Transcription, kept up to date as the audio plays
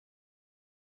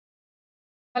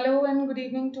Hello and good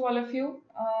evening to all of you.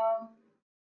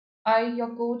 I,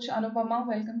 your coach Anupama,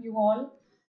 welcome you all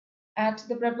at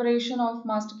the preparation of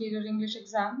Master Cadre English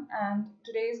exam. And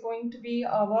today is going to be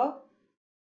our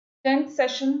 10th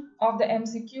session of the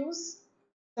MCQs.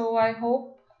 So I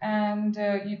hope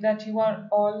that you are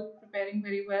all preparing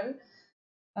very well.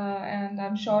 And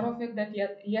I'm sure of it that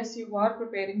yes, you are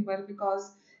preparing well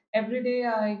because every day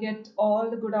I get all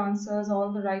the good answers,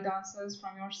 all the right answers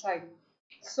from your side.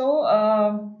 So,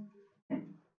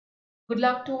 good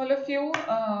luck to all of you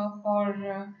for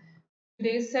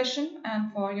today's session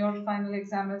and for your final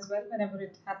exam as well, whenever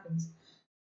it happens.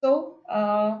 So,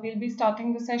 we'll be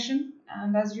starting the session,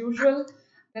 and as usual,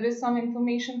 there is some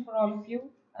information for all of you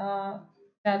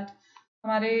that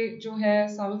हमारे जो है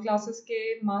सावल classes के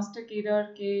master cadre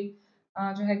के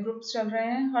जो है groups चल रहे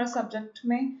हैं हर सब्जेक्ट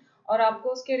में और आपको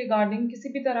उसके रिगार्डिंग किसी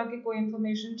भी तरह की कोई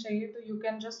इन्फॉर्मेशन चाहिए तो you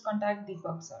can just contact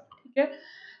Deepak sir, ठीक है।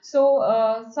 सो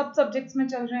सब सब्जेक्ट्स में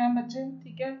चल रहे हैं बच्चे,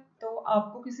 ठीक है। तो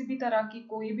आपको किसी भी तरह की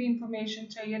कोई भी इंफॉर्मेशन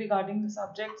चाहिए रिगार्डिंग द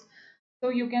सब्जेक्ट्स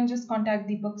तो you can just contact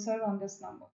Deepak sir on this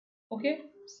number. Okay,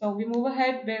 so we move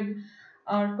ahead with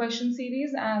our question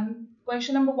series and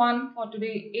question number 1 for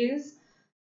today is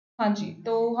हाँ जी,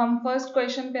 तो हम फर्स्ट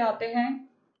क्वेश्चन पे आते हैं।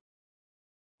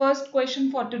 First question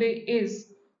for today is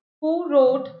who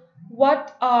wrote what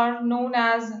are known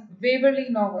as Waverly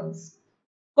novels.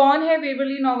 कौन है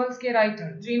Waverly novels के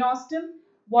writer? Jane Austen,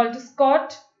 Walter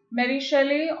Scott, Mary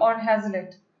शेले और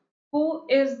Hazlitt. Who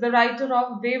is the writer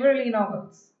of Waverly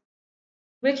novels?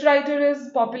 Which writer is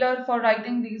popular for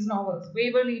writing these novels,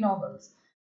 Waverley novels?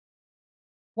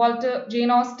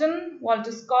 Jane Austen,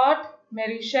 Walter Scott,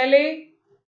 Mary Shelley,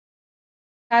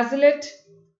 Hazlitt?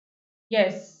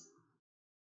 Yes.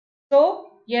 So,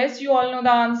 yes, you all know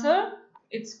the answer.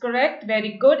 It's correct.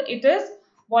 Very good. It is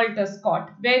Walter Scott.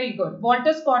 Very good.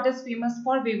 Walter Scott is famous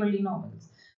for Waverley novels.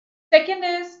 Second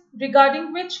is, regarding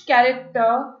which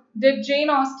character did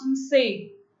Jane Austen say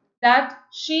that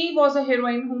she was a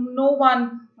heroine whom no one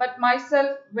but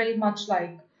myself will much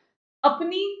like?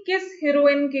 अपनी किस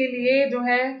heroine के लिए जो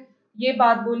है ये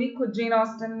बात बोली खुद जेन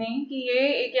ऑस्टन ने कि ये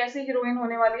एक ऐसी हीरोइन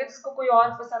होने वाली है जिसको कोई और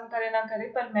पसंद करे ना करे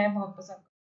पर मैं बहुत पसंद।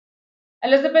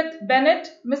 एलिजाबेथ बेनेट,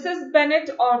 मिसेस बेनेट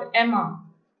और एमा?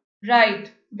 Right,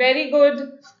 very good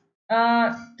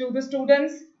to the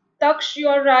students. Taksha, you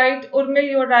are right.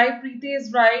 Urmil, you are right. Preeti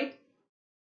is right.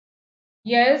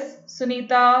 Yes,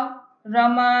 Sunita,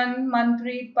 Raman,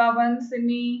 Manpreet, Pawan,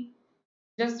 Simi,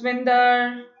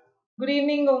 Jaswinder, good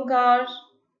evening, Onkar.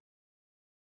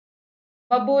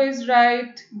 Babu is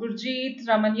right. Gurjeet,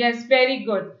 Raman, yes, very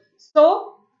good. So,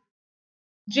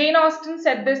 Jane Austen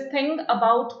said this thing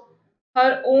about her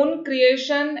own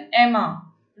creation, Emma,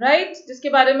 right? जिसके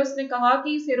बारे में उसने कहा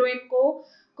कि इस heroine को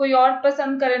कोई और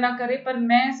पसंद करे ना करे पर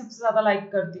मैं सबसे ज्यादा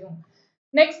लाइक करती हूँ।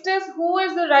 Next is, who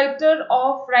is the writer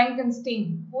of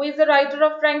Frankenstein? Who is the writer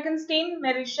of Frankenstein?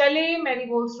 Mary Shelley, Mary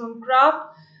Wollstonecraft,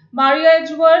 Maria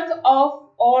Edgeworth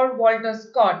or Walter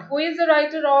Scott? Who is the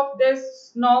writer of this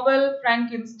novel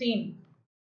Frankenstein?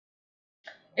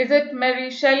 Is it Mary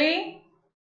Shelley?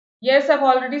 Yes, I've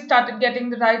already started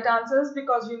getting the right answers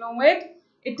because you know it.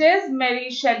 It is Mary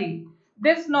Shelley.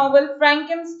 This novel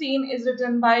Frankenstein is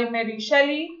written by Mary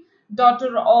Shelley,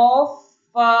 daughter of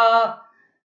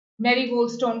Mary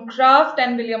Wollstonecraft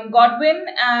and William Godwin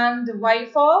and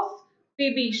wife of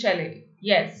P.B. Shelley.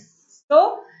 Yes.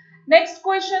 So, next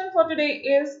question for today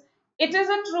is, it is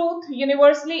a truth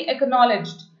universally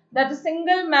acknowledged that a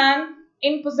single man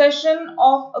in possession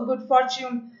of a good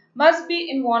fortune must be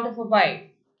in want of a wife.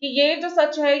 कि ये जो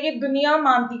सच है ये दुनिया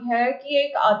मानती है कि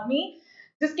एक आदमी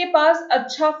जिसके पास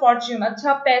अच्छा फॉर्च्यून,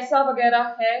 अच्छा पैसा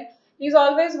वगैरह है, he's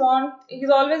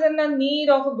always in the need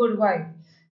of a good wife.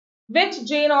 Which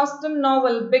Jane Austen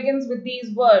novel begins with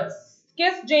these words?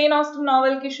 किस Jane Austen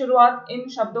novel की शुरुआत इन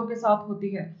शब्दों के साथ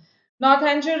होती है?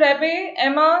 Northanger Abbey,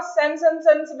 Emma, Sense and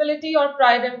Sensibility or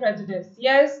Pride and Prejudice?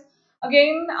 Yes,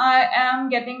 again I am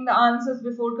getting the answers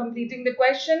before completing the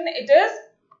question. It is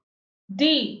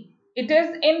D. It is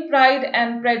in Pride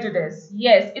and Prejudice.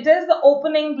 Yes, it is the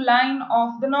opening line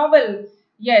of the novel.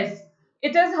 Yes,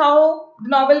 it is how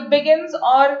the novel begins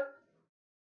और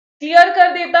clear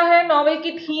कर देता है novel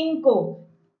की theme को।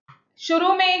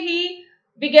 शुरू में ही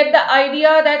we get the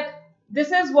idea that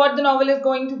this is what the novel is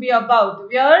going to be about.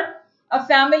 We are a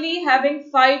family having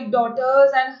 5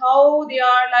 daughters and how they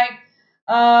are like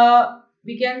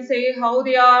we can say how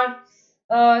they are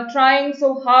trying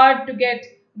so hard to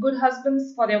get good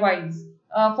husbands for their wives,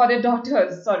 for their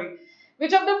daughters, sorry.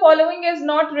 Which of the following is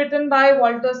not written by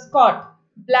Walter Scott?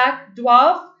 Black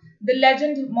Dwarf, The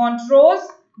Legend Montrose,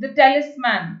 The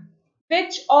Talisman.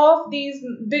 Which of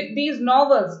these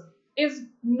novels is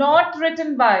not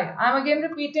written by, I'm again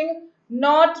repeating,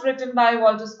 not written by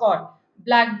Walter Scott?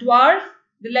 Black Dwarf,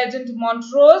 The Legend of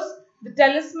Montrose, The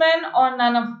Talisman, or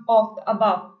none of the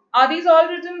above? Are these all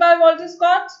written by Walter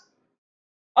Scott?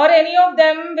 Or any of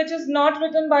them which is not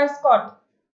written by Scott?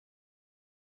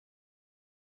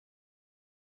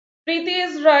 Preeti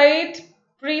is right.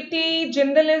 Preeti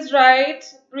Jindal is right.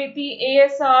 Preeti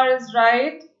ASR is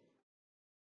right.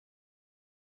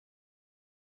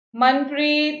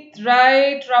 Manpreet,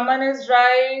 right. Raman is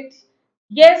right.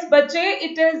 Yes, bache,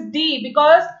 it is D,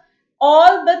 because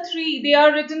all the three, they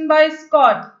are written by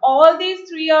Scott. All these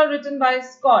three are written by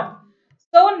Scott.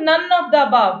 So none of the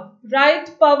above. Right,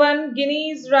 Pavan.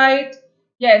 Guinea is right.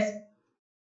 Yes.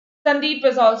 Sandeep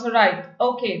is also right.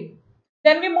 Okay.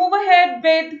 Then we move ahead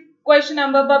with question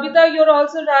number. Babita, you're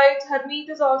also right. Harmeet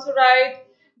is also right.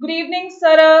 Good evening,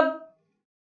 Sarab.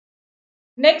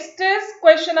 Next is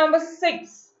question number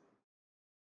 6.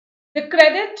 The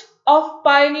credit of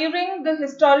pioneering the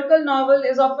historical novel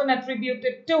is often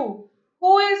attributed to.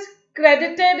 Who is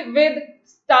credited with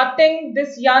starting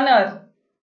this genre?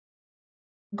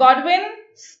 Godwin,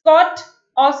 Scott,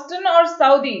 Austen or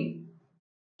Southey?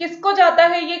 किसको जाता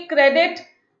है ये credit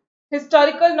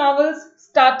historical novels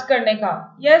start करने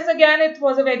का? Yes, again it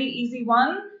was a very easy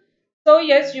one. So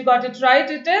yes, you got it right.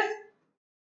 It is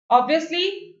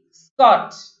obviously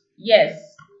Scott.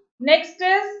 Yes. Next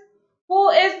is, who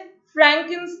is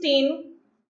Frankenstein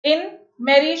in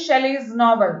Mary Shelley's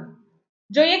novel?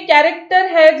 जो ये character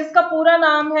है जिसका पूरा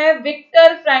नाम है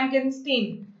Victor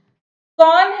फ्रैंकेनस्टीन,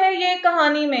 कौन है ये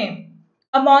कहानी में?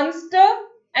 A monster,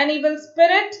 an evil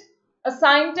spirit, a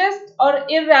scientist or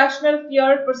irrational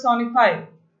fear personified?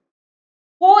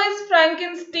 Who is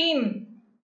Frankenstein?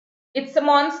 It's a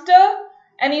monster,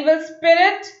 an evil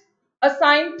spirit, a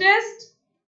scientist,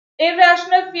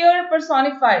 irrational fear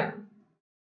personified.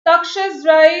 Taksh is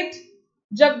right.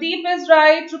 Jagdeep is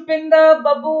right. Rupinder,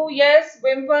 Babu, yes.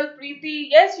 Wimple, Preeti,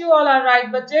 yes, you all are right,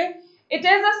 बच्चे. It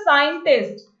is a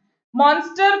scientist.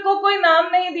 Monster को कोई नाम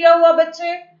नहीं दिया हुआ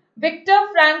बच्चे. Victor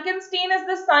Frankenstein is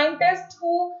the scientist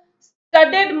who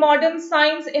studied modern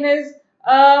science in his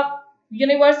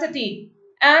university,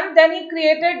 and then he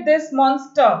created this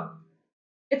monster.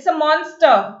 It's a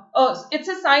monster. Oh, it's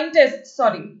a scientist.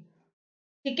 Sorry.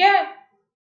 ठीक है?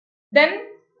 Then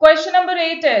question number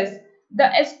 8 is, The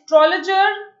Astrologer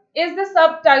is the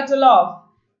subtitle of.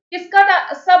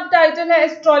 किसका subtitle है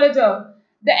Astrologer?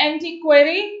 The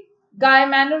Antiquary, Guy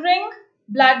Mannering,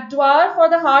 Black Dwarf or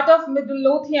The Heart of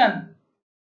Midlothian?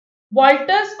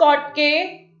 Walter Scott के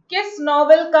किस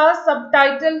novel का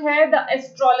subtitle है the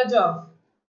astrologer?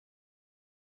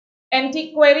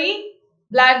 एंटीक्वेरी,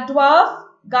 black dwarf,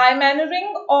 गाय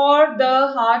मैनरिंग और the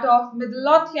heart of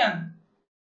मिडलॉथियन?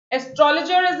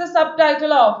 Astrologer is the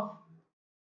subtitle of.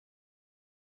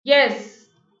 Yes,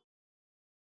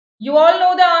 you all know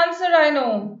the answer. I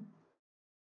know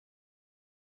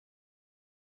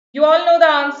you all know the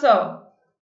answer.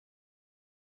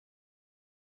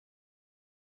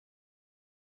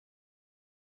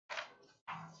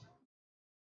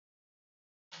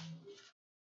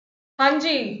 हाँ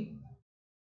जी,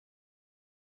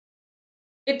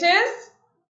 it is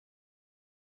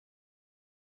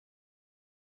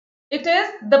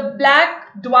the Black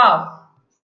Dwarf.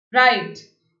 Right.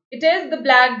 It is the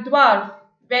Black Dwarf.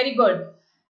 Very good.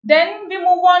 Then we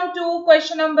move on to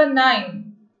question number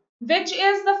 9. Which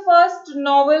is the first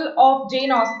novel of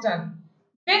Jane Austen?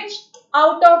 Which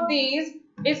out of these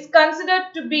is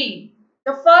considered to be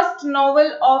the first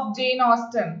novel of Jane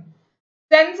Austen?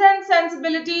 Sense and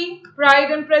Sensibility,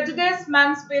 Pride and Prejudice,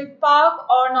 Mansfield Park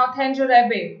or Northanger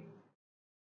Abbey?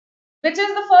 Which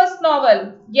is the first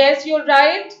novel? Yes, you're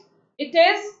right. It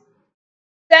is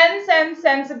Sense and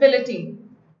Sensibility.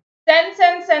 Sense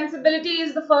and Sensibility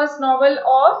is the first novel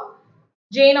of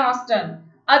Jane Austen.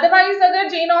 Otherwise अगर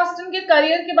Jane Austen के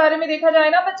career के बारे में देखा जाए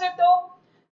ना बच्चे, तो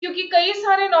क्योंकि कई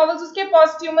सारे नॉवेल्स उसके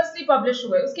पॉस्ट्यूमसली पब्लिश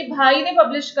हुए, उसके भाई ने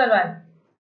पब्लिश करवाए,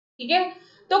 ठीक है,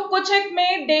 तो कुछ एक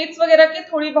में डेट्स वगैरह की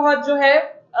थोड़ी बहुत जो है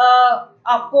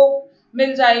आपको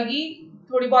मिल जाएगी,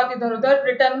 थोड़ी बहुत इधर उधर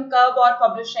रिटर्न कब और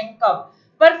पब्लिशिंग कब,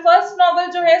 पर फर्स्ट नॉवेल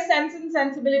जो है सेंस एंड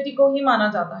सेंसिबिलिटी को ही माना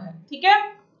जाता है, ठीक है.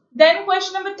 Then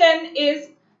question number 10 is,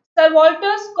 Sir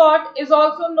Walter Scott is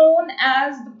also known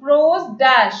as the prose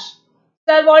dash.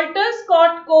 Sir Walter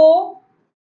Scott को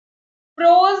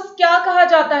prose क्या कहा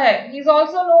जाता है? He is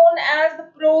also known as the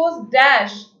prose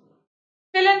dash.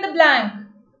 Fill in the blank.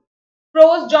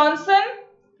 Prose Johnson,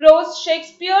 prose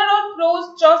Shakespeare or prose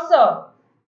Chaucer?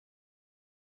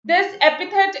 This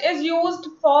epithet is used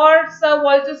for Sir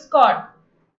Walter Scott.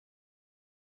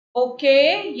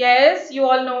 Okay, yes, you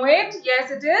all know it.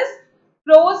 Yes, it is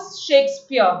prose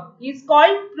Shakespeare. He's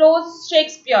called prose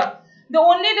Shakespeare. The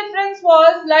only difference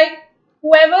was like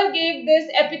whoever gave this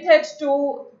epithet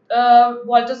to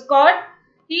Walter Scott,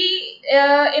 he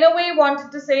in a way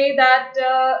wanted to say that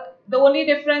the only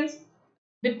difference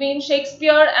between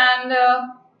Shakespeare and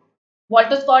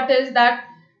Walter Scott is that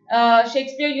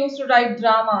Shakespeare used to write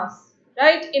dramas,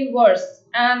 right, in verse,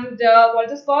 and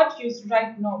Walter Scott used to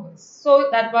write novels. So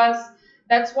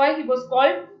that's why he was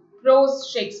called prose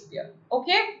Shakespeare.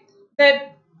 Okay, then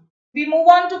we move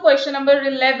on to question number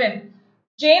 11.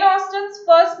 Jane Austen's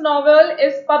first novel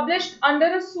is published under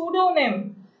a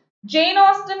pseudonym. Jane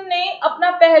Austen ने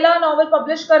अपना पहला novel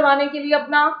publish करवाने के लिए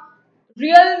अपना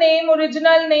real name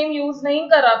original name use नहीं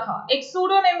करा था, एक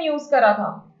सूडोनेम यूज करा था.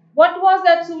 What was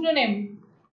that pseudonym?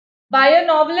 By a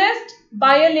novelist,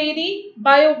 by a lady,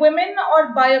 by a woman,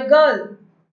 or by a girl?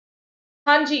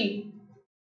 हाँ जी,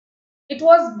 it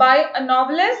was by a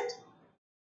novelist.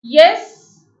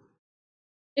 Yes,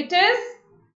 it is.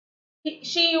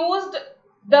 She used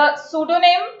the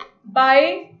pseudonym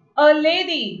by a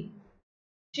lady.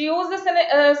 She used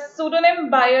the pseudonym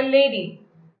by a lady,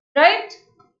 right?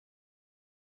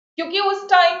 क्योंकि उस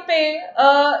time पे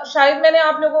शायद मैंने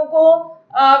आप लोगों को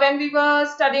when we were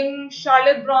studying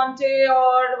Charlotte Bronte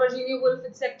और Virginia Woolf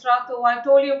etc. तो I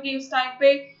told you कि उस टाइम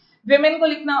पे women को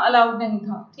लिखना अलाउड नहीं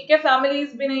था, ठीक है,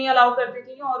 फैमिलीज भी नहीं अलाउ करती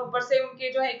थी और ऊपर से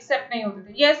उनके जो है एक्सेप्ट नहीं होते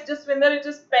थे. Yes, Jaswinder, it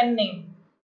is pen name.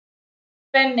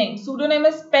 Pen name, pseudonym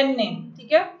is pen name,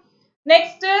 ठीक है.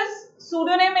 नेक्स्ट इज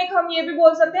pseudonym, एक हम ये भी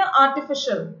बोल सकते हैं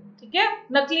आर्टिफिशियल, ठीक है,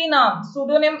 नकली नाम.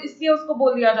 pseudonym इसलिए उसको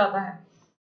बोल दिया जाता है.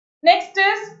 Next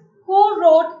is who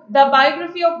wrote the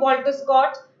biography of Walter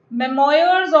Scott,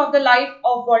 memoirs of the life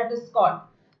of Walter Scott.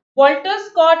 Walter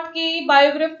Scott की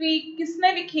बायोग्राफी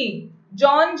किसने लिखी?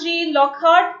 जॉन जी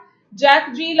लॉकहार्ट, जैक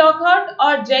जी लॉकहार्ट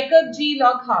और Jacob ji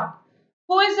Lockhart.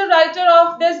 Who is the writer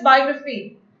of this biography?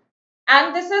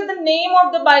 And this is the name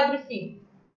of the biography.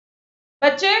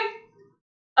 बच्चे,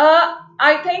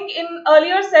 I think in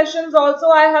earlier sessions also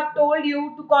I have told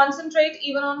you to concentrate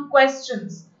even on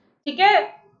questions. ठीक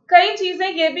है, कई चीजें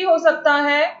ये भी हो सकता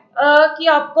है कि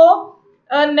आपको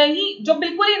नहीं, जो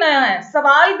बिल्कुल ही नया है,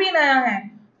 सवाल भी नया है,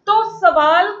 तो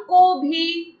सवाल को भी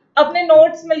अपने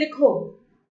नोट्स में लिखो,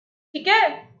 ठीक है.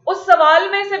 उस सवाल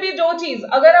में से भी जो चीज,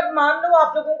 अगर अब मान लो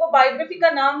आप लोगों को बायोग्राफी का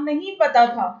नाम नहीं पता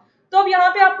था, तो अब यहाँ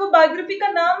पे आपको बायोग्राफी का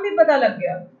नाम भी पता लग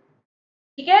गया,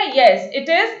 ठीक है. Yes, it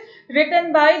is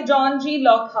written by John ji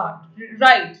Lockhart,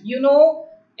 right, you know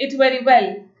it very well.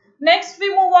 Next we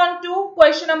move on to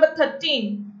question number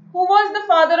 13. Who was the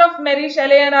father of Mary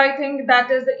Shelley? And I think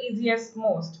that is the easiest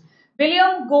most.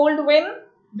 William Goldwyn,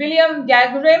 William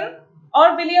Gagarin, or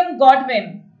William Godwin?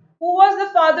 Who was the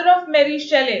father of Mary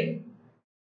Shelley?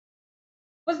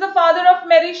 Was the father of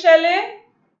Mary Shelley?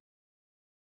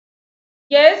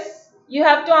 Yes, you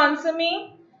have to answer me.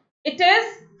 It is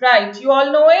right. You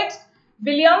all know it.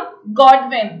 William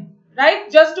Godwin,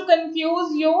 right? Just to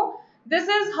confuse you,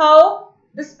 this is how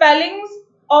the spellings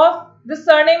of the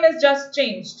surname is just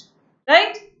changed,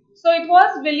 right? So it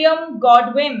was William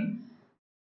Godwin.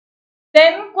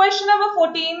 Then question number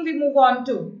 14 we move on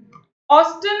to.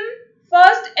 Austen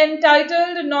first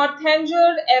entitled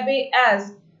Northanger Abbey as.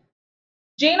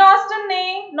 Jane Austen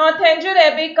ने नॉर्थेंजर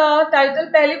एबे का title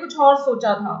पहले कुछ और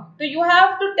सोचा था, तो you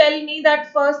have to tell me that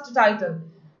first title.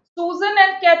 सूजन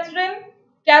एंड कैथरीन,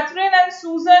 कैथरीन एंड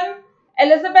सूजन,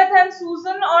 एलिजाबेथ एंड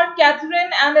सूजन, और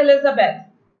Catherine and Elizabeth?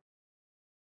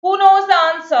 Who knows the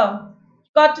answer?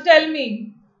 Got to tell me.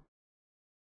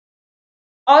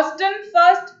 Austen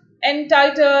first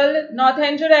entitled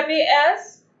Northanger Abbey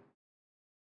as?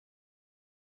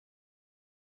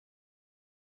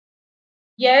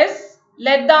 Yes,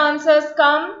 let the answers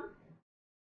come.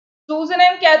 Susan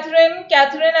and Catherine,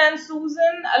 Catherine and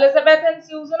Susan, Elizabeth and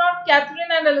Susan, or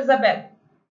Catherine and Elizabeth?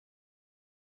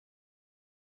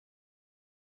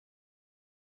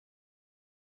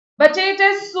 But it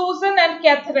is Susan and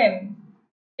Catherine.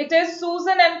 It is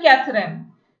Susan and Catherine.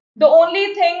 The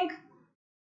only thing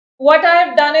what I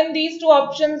have done in these two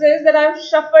options is that I have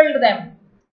shuffled them.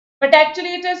 But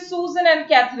actually it is Susan and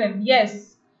Catherine. Yes.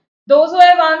 Those who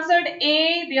have answered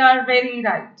A, they are very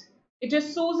right. It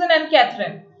is Susan and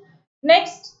Catherine.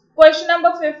 Next, question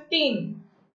number 15.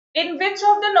 In which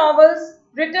of the novels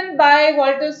written by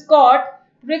Walter Scott,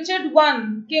 Richard I,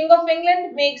 King of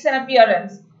England, makes an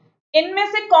appearance? इनमें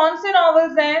से कौन से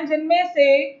novels हैं जिनमें से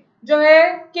जो है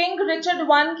king Richard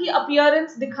one की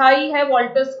अपीयरेंस दिखाई है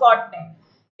वॉल्टर स्कॉट ने?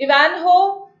 इवानहो,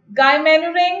 गाय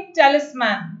मैनरिंग,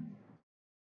 टेलिस्मैन.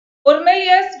 उर्मिल,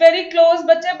 yes, very close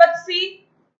बच्चे, but see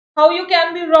how you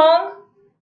can be wrong.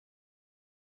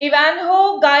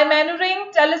 Ivanhoe, Guy Mannering,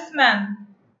 Talisman.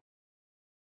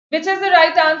 Which is the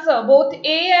right answer? Both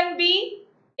A and B,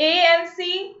 A and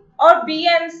C, or B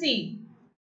and C?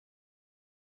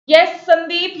 Yes,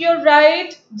 Sandeep, you're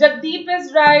right. Jagdeep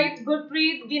is right.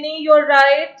 Gurpreet, Ginny, you're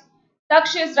right.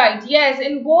 Taksh is right. Yes,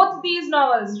 in both these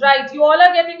novels, right. You all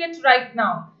are getting it right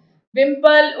now.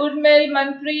 Wimple, Urmil,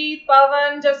 Manpreet,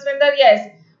 Pavan, Jaswinder, yes.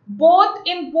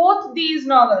 In both these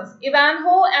novels,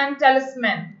 Ivanhoe and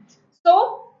Talisman.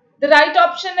 So, the right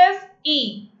option is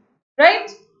E. Right?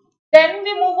 Then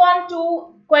we move on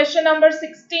to question number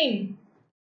 16.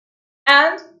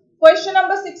 And question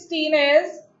number 16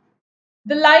 is,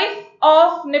 The Life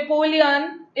of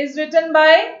Napoleon is written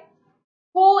by,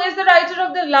 who is the writer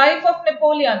of The Life of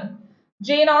Napoleon?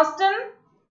 Jane Austen,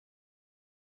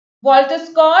 Walter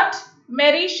Scott,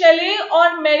 Mary Shelley,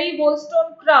 or Mary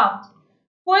Wollstonecraft?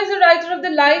 Who is the writer of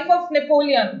The Life of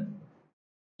Napoleon?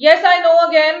 Yes, I know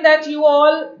again that you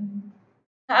all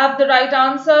have the right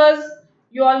answers.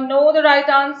 You all know the right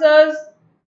answers.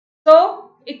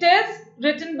 So, it is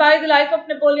written by, The Life of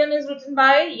Napoleon is written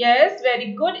by, yes,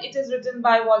 very good. It is written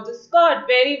by Walter Scott.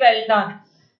 Very well done.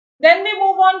 Then we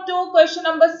move on to question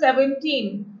number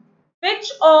 17.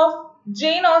 Which of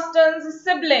Jane Austen's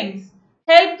siblings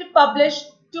helped publish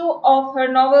two of her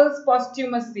novels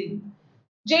posthumously?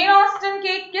 Jane Austen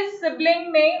के किस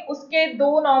sibling ने उसके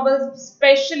दो novels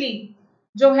specially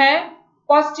जो हैं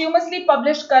posthumously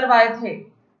publish करवाए थे?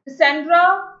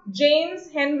 Cassandra, James,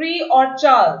 Henry, or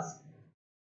Charles?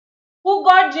 Who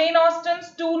got Jane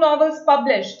Austen's two novels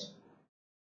published?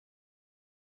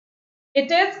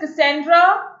 It is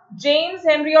Cassandra, James,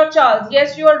 Henry, or Charles.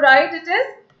 Yes, you are right. It is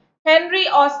Henry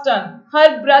Austen,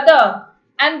 her brother.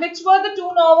 And which were the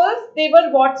two novels? They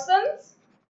were Watson's.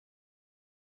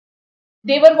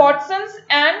 They were Watson's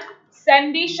and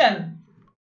Sandition.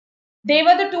 They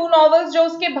were the two novels जो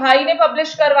उसके भाई ने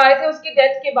publish करवाए थे उसकी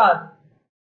death के बाद.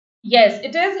 Yes,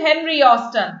 it is Henry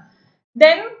Austen.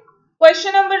 Then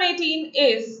question number 18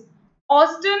 is,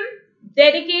 Austen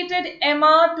dedicated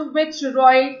Emma to which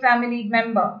royal family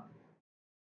member?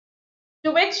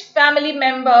 To which family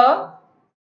member,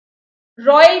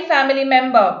 royal family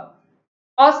member,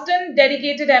 Austen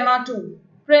dedicated Emma to?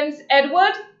 Prince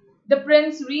Edward, the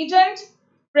Prince Regent,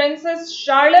 Princess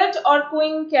Charlotte, or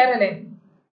Queen Caroline?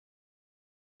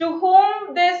 To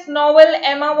whom this novel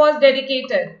Emma was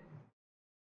dedicated?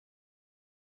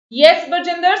 Yes,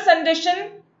 Barjinder,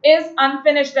 Sandition is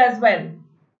unfinished as well.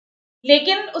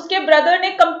 लेकिन उसके brother ने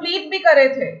complete भी करे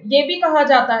थे, ये भी कहा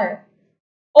जाता है.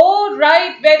 Oh,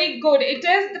 right, very good. It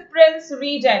is the Prince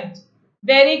Regent.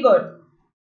 Very good.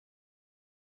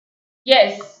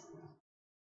 Yes.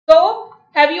 So,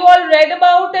 have you all read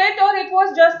about it or it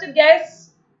was just a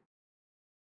guess?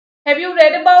 Have you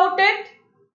read about it?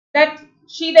 That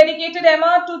she dedicated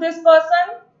Emma to this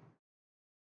person?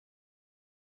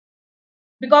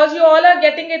 Because you all are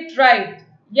getting it right.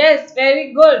 Yes,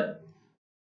 very good.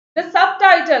 The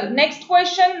subtitle, next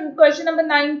question, question number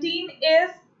 19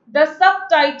 is, the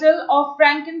subtitle of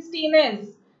Frankenstein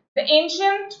is The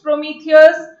Ancient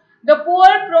Prometheus, The Poor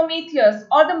Prometheus,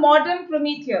 or The Modern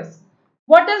Prometheus.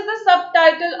 What is the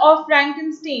subtitle of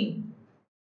Frankenstein?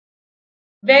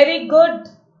 Very good.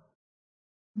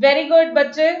 Very good,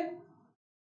 bache.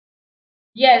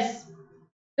 Yes.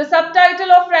 The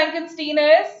subtitle of Frankenstein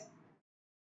is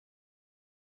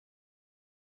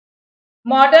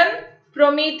Modern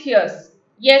Prometheus.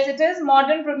 Yes, it is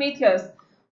Modern Prometheus.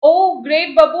 Oh,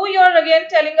 great, Babu. You're again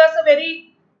telling us a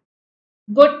very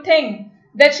good thing.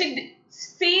 That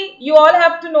see, you all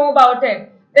have to know about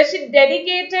it. That she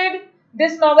dedicated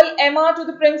this novel Emma to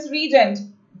the Prince Regent.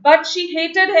 But she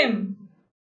hated him.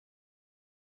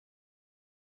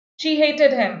 She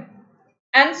hated him.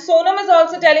 And Sonam is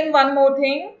also telling one more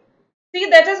thing. See,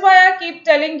 that is why I keep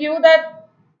telling you that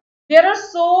there are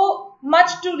so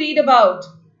much to read about.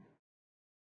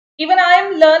 Even I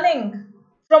am learning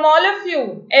from all of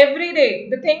you every day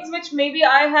the things which maybe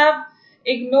I have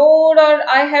ignored or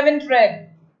I haven't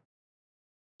read.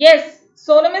 Yes,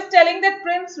 Sonam is telling that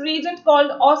Prince Regent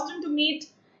called Austen to meet,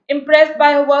 impressed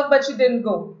by her work, but she didn't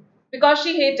go because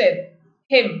she hated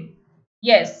him.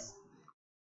 Yes.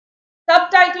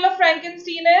 Subtitle of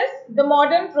Frankenstein is The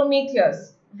Modern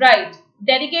Prometheus. Right.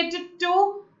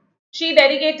 She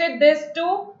dedicated this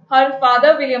to her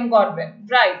father, William Godwin.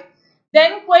 Right.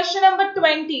 Then question number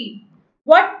 20.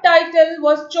 What title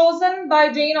was chosen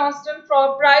by Jane Austen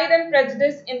for Pride and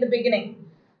Prejudice in the beginning?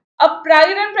 अब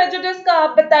Pride and Prejudice का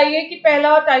आप बताइए कि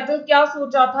पहला title क्या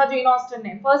सोचा था Jane Austen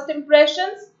ने? First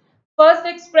Impressions, First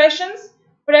Expressions,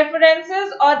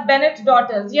 Preferences, or Bennet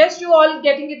Daughters? Yes, you all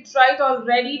getting it right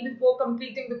already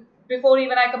before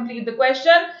even I complete the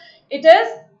question. It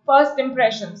is First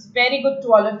Impressions. Very good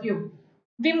to all of you.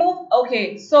 we move.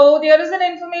 Okay, so there is an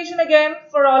information again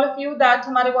for all of you that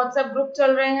हमारे WhatsApp group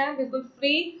चल रहे हैं बिल्कुल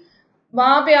free.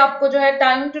 वहां पे आपको जो है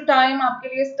टाइम टू टाइम आपके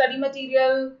लिए स्टडी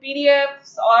मटेरियल,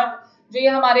 पीडीएफ्स और जो ये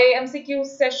हमारे एमसीक्यू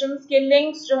सेशंस के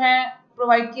लिंक्स जो हैं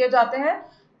प्रोवाइड किए जाते हैं.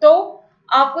 तो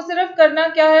आपको सिर्फ करना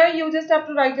क्या है, you just have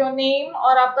to right your name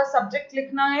और आपका सब्जेक्ट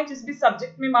लिखना है, जिस भी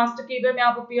सब्जेक्ट में मास्टर केडर में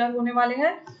आप अपीयर होने वाले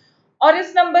हैं, और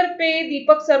इस नंबर पे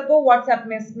दीपक सर को व्हाट्सएप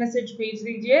में मैसेज भेज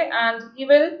दीजिए and he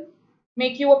will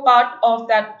make you a part of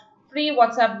that free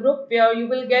WhatsApp group where you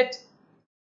will get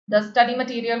the study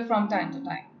material from time to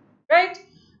time, right?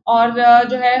 और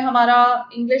जो है हमारा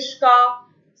इंग्लिश का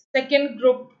सेकेंड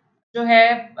ग्रुप जो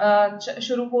है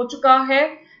शुरू हो चुका है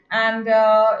and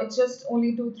it's just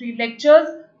only 2-3 lectures.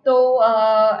 So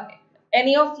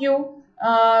any of you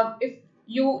if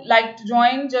you like to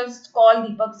join, just call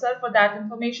Deepak sir for that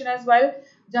information as well,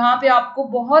 जहाँ पे आपको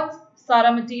बहुत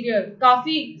सारा मटेरियल,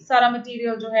 काफी सारा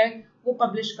मटेरियल जो है वो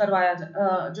पब्लिश करवाया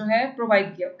जो है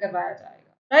प्रोवाइड करवाया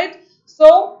जाएगा, right? So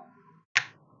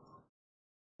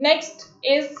next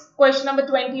is question number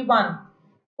 21.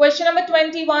 Question number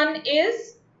 21 is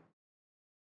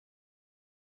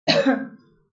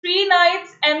 3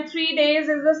 nights and 3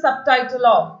 days is the subtitle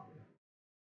of.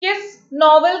 किस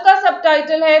नॉवल का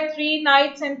सबटाइटल है 3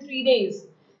 nights and 3 days?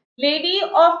 Lady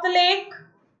of the lake,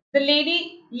 the lady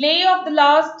lay off the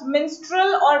last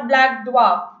मिन्स्ट्रल और black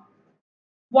dwarf.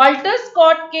 Walter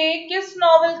Scott के किस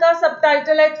novel का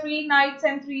subtitle है 3 nights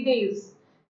and 3 days?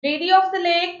 Lady of the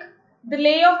lake, the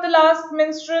lay off the last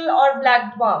मिन्स्ट्रल और black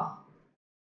dwarf.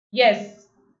 Yes,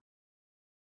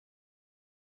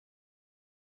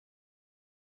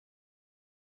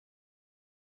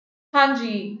 हाँ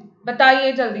जी,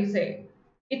 बताइए जल्दी से.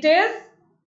 It is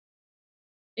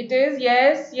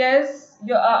yes,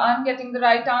 I'm getting the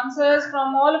right answers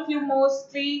from all of you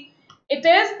mostly. It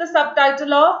is the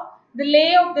subtitle of The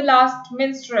Lay of the Last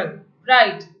Minstrel,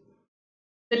 right?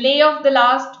 The Lay of the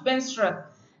Last Minstrel.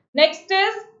 Next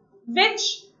is, which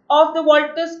of the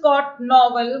Walter Scott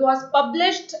novel was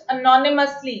published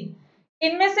anonymously?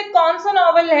 इनमें से कौन सा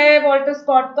novel है Walter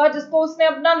Scott का जिसको उसने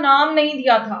अपना नाम नहीं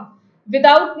दिया था,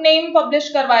 विदाउट नेम पब्लिश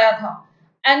करवाया था?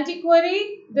 एंटीक्वेरी,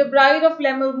 the bride of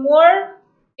लेमरमोर,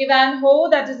 Ivanhoe,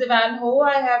 that is Ivanhoe,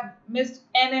 I have missed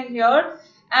N in here,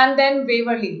 and then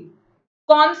Waverley.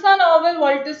 कौन सा नॉवल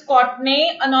वॉल्टर स्कॉट ने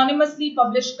अनोनिमसली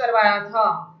पब्लिश करवाया था?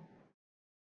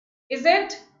 Is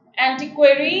it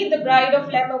Antiquary, The Bride of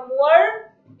Lammermoor,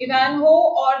 Ivanhoe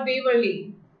or Waverley?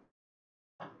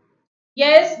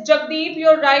 Yes, Jagdeep,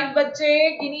 you're right, बच्चे.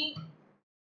 गिनी,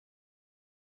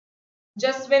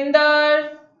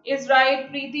 Jaswinder is right,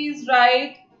 Preeti is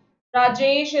right,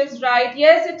 Rajesh is right.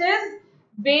 Yes, it is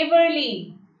Waverley.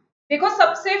 देखो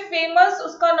सबसे famous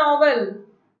उसका novel,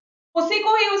 उसी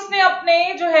को ही उसने अपने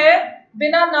जो है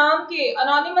बिना नाम के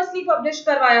अनोनिमसली पब्लिश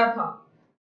करवाया था,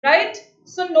 right?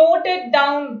 So note it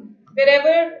down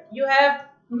wherever you have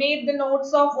made the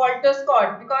notes of Walter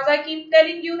Scott, because I keep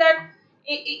telling you that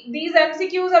these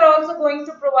MCQs are also going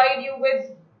to provide you with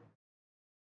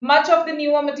much of the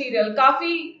newer material.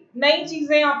 काफी नई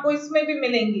चीजें आपको इसमें भी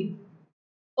मिलेंगी.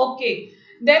 Okay.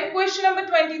 Then question number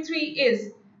 23 is,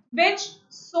 which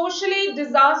socially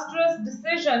disastrous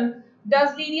decision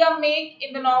does Lydia make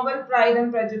in the novel Pride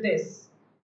and Prejudice?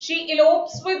 She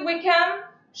elopes with Wickham,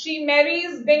 she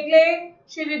marries Bingley,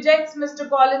 she rejects Mr.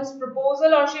 Collins'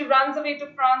 proposal, or she runs away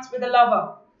to France with a lover.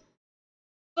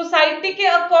 Society के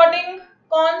according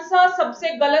कौन सा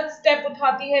सबसे गलत step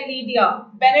उठाती है Lydia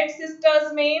Bennett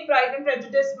sisters में, pride and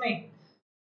prejudice में?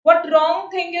 What wrong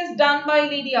thing is done by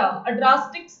Lydia? A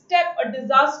drastic step, a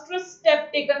disastrous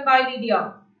step taken by Lydia?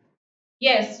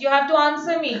 Yes, you have to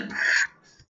answer me.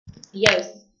 Yes,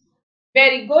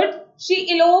 very good. She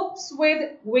elopes with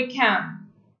Wickham.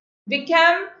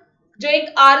 Wickham जो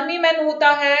एक army man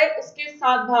होता है उसके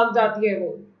साथ भाग जाती है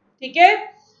वो, ठीक है?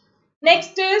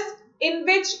 Next is, in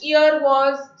which year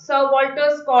was Sir Walter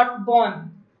Scott born?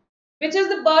 Which is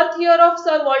the birth year of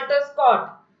Sir Walter Scott?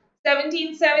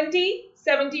 1770,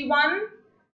 71,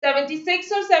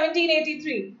 76 or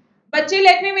 1783? Bachche,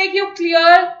 let me make you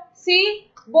clear.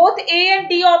 See, both A and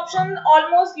D option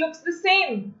almost looks the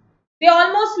same. They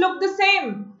almost look the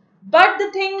same. But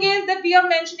the thing is that we are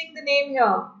mentioning the name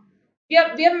here.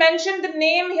 We have mentioned the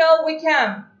name here,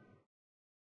 Wickham.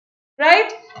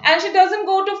 Right? And she doesn't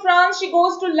go to France. She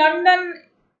goes to London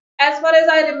as far as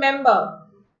I remember.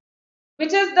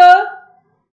 Which is the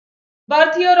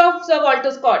birth year of Sir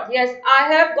Walter Scott? Yes, I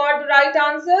have got the right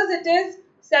answers. It is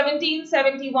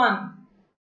 1771.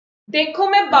 देखो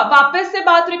मैं वापस से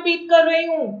बात repeat कर रही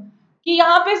हूँ कि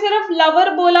यहाँ पे सिर्फ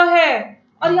लवर बोला है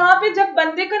और यहाँ पे जब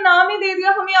बंदे का नाम ही दे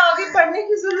दिया, हमें आगे पढ़ने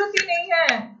की जरूरत ही नहीं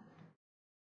है.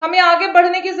 हमें आगे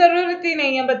बढ़ने की जरूरत ही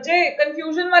नहीं है बच्चे,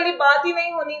 कंफ्यूजन वाली बात ही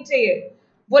नहीं होनी चाहिए।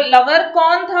 वो लवर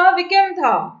कौन था? विक्रम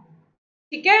था,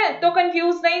 ठीक है, तो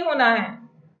कंफ्यूज नहीं होना है।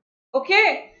 Okay,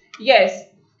 yes.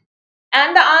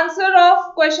 And the answer of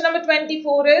question number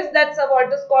 24 is that Sir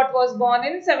Walter Scott was born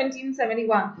in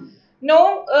 1771. No,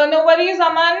 no worries,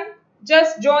 Aman.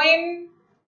 Just join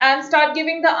and start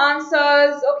giving the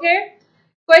answers. Okay.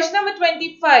 Question number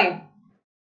 25.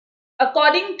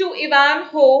 According to Ivan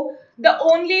Ho, the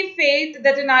only fate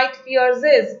that a knight fears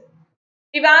is.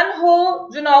 Ivan हो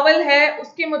जो novel है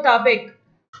उसके मुताबिक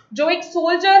जो एक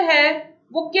soldier है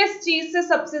वो किस चीज से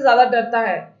सबसे ज्यादा डरता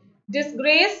है?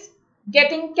 Disgrace,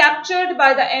 getting captured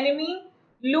by the enemy,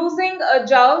 losing a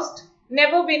joust,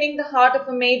 never winning the heart of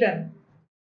a maiden.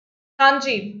 हाँ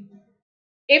जी,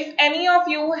 if any of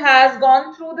you has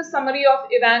gone through the summary of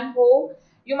Ivanhoe,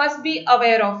 you must be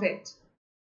aware of it.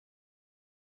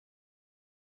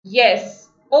 Yes.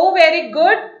 Oh, very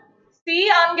good. See,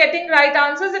 I'm getting right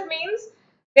answers. It means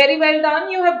very well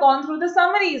done. You have gone through the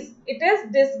summaries. It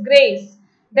is disgrace.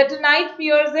 The tonight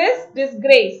fears is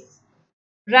disgrace.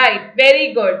 Right.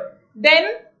 Very good. Then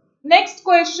next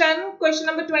question, question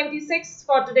number 26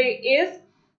 for today is,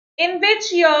 in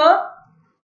which year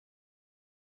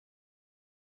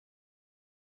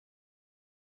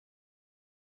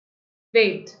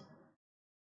wait.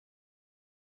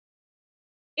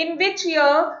 In which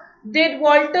year did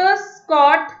Walter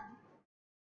Scott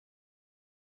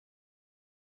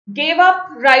gave up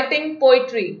writing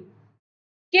poetry?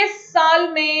 किस साल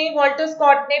में Walter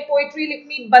Scott ने poetry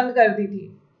लिखनी बंद कर दी थी?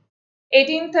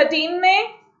 1813 में,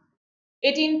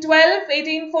 1812,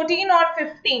 1814 or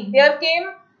 15? There came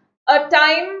a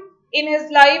time in his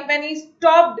life when he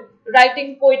stopped writing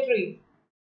poetry.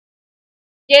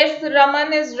 Yes,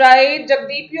 Raman is right.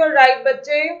 Jagdeep, you're right,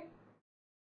 बच्चे.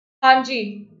 हाँ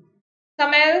जी.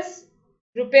 Some else?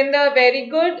 Rupinder, very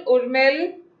good.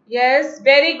 Urmil, yes,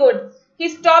 very good. He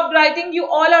stopped writing. You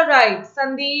all are right.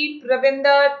 Sandeep,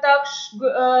 Ravinder, Taksh,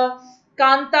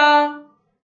 Kanta,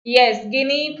 yes,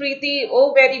 Ginny, Preeti,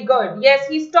 oh, very good. Yes,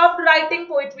 he stopped writing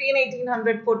poetry in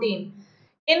 1814.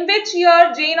 In which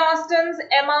year Jane Austen's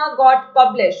Emma got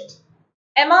published?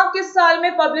 Emma किस साल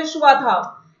में publish हुआ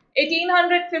था?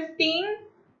 1815,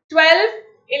 12,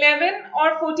 11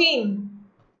 और 14?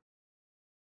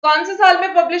 कौन से साल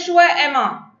में पब्लिश हुआ है एमा?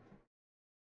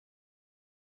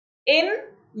 In,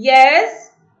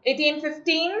 yes,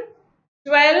 1815,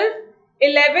 12,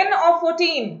 11 or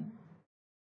 14?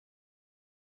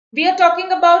 We are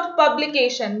talking about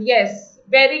publication. Yes,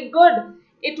 very good.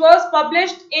 It was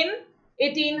published in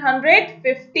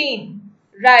 1815.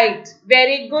 Right,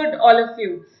 very good, all of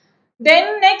you.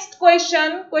 Then next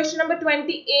question, question number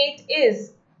 28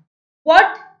 is,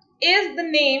 what is the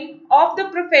name of the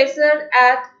professor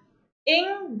at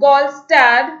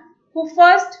Ingolstadt who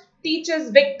first teaches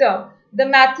Victor the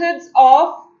methods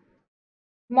of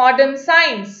modern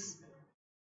science?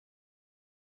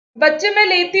 बच्चे मैं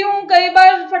लेती हूँ, कई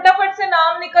बार फटाफट से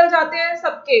नाम निकल जाते हैं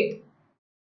सबके.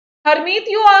 Harmeet,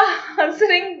 you are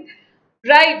answering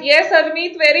right. Yes,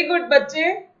 Harmeet, very good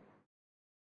बच्चे.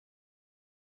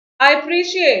 I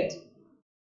appreciate.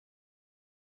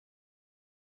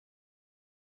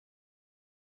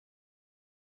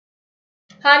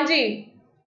 हाँ जी.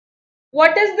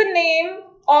 What is the name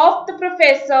of the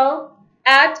professor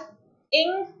at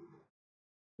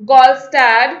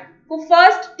Ingolstadt who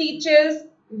first teaches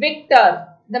Victor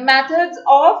the methods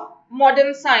of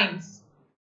modern science?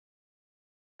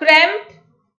 Krempt,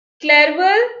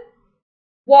 Clerval,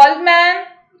 Waldman,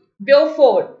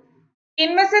 Beaufort.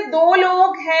 इनमें से दो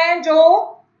लोग हैं जो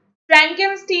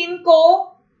फ्रैंकेनस्टीन को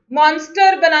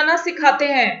monster बनाना सिखाते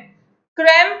हैं.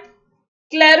 क्रेम्प,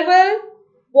 क्लेरवेल,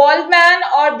 वॉल्डमैन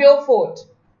और ब्योफोर्ट.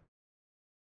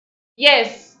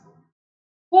 Yes,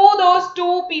 who those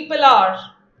two people are?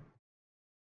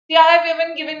 See, I have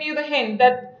even given you the hint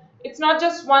that it's not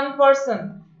just one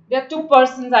person. There are two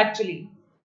persons actually.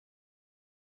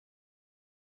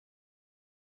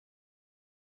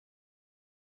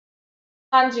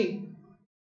 Hanji.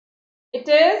 It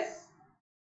is,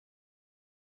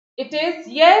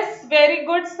 yes, very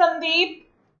good, Sandeep.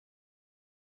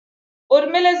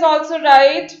 Urmil is also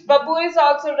right. Babu is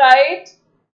also right.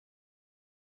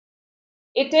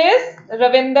 It is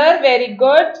Ravinder, very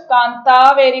good.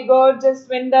 Kanta, very good.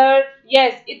 Jaswinder,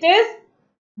 yes, it is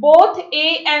both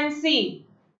A and C.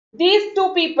 These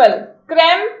two people,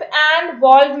 Kremp and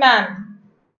Waldman.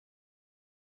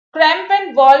 Kremp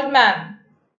and Waldman.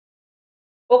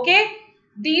 Okay,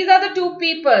 these are the two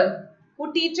people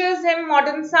who teaches him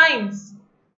modern science.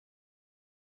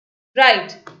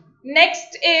 Right.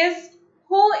 Next is,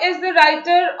 who is the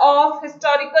writer of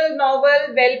historical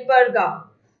novel Valperga?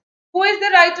 Who is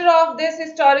the writer of this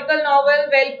historical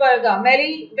novel, Valperga?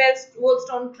 Mary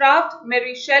Wollstonecraft,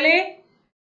 Mary Shelley,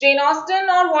 Jane Austen,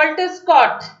 or Walter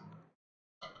Scott?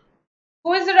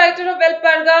 Who is the writer of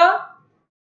Valperga?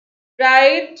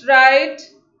 Right.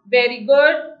 Very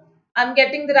good. I'm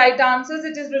getting the right answers.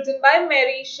 It is written by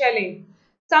Mary Shelley.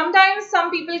 Sometimes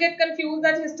some people get confused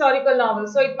that historical novel,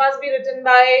 so it must be written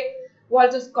by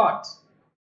Walter Scott.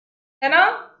 है ना?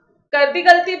 कर दी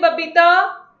गलती बबीता,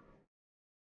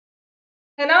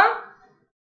 है ना?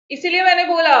 इसीलिए मैंने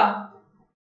बोला.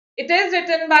 It is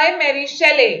written by Mary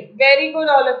Shelley. Very good,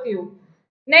 all of you.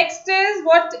 Next is,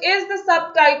 what is the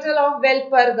subtitle of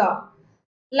Valperga?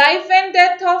 Life and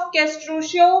Death of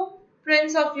Castruccio,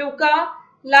 Prince of Lucca.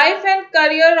 Life and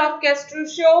Career of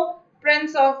Castruccio,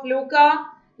 Prince of Lucca.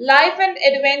 Life and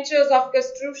Adventures of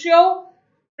Castruccio,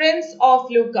 Prince of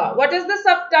Lucca. What is the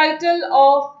subtitle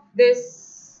of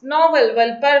this novel,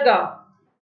 Valperga?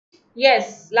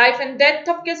 Yes, Life and Death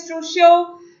of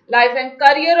Castruccio, Life and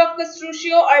Career of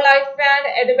Castruccio, or Life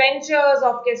and Adventures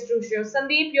of Castruccio.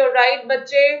 Sandeep, you're right,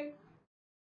 bache.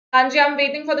 Hanji, I'm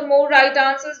waiting for the more right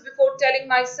answers before telling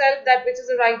myself that which is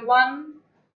the right one.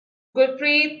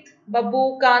 Gurpreet,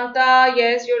 Babu, Kanta,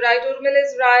 yes, you're right. Urmil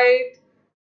is right.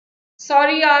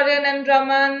 Sorry, Aryan and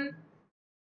Raman.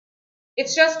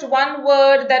 It's just one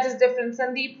word that is different.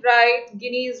 Sandeep, right.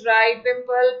 Ginny is right.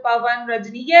 Pimple, Pavan,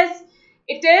 Rajni. Yes,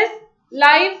 it is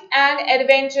Life and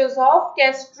Adventures of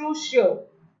Castruccio.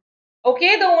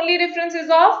 Okay, the only difference is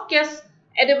of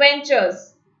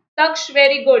Adventures. Taksh,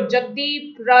 very good.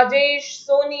 Jagdeep, Rajesh,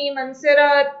 Soni,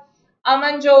 Mansirat,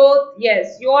 Amanjot.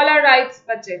 Yes, you all are right,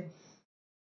 bache.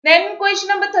 Then question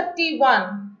number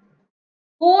 31.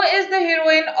 Who is the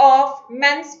heroine of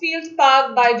Mansfield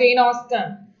Park by Jane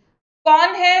Austen?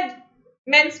 कौन है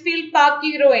Mansfield Park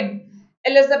की heroine?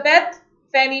 Elizabeth,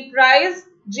 Fanny Price,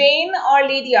 Jane, or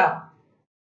Lydia?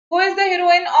 Who is the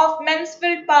heroine of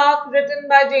Mansfield Park written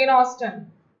by Jane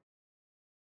Austen?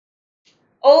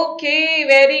 Okay,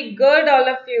 very good, all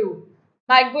of you.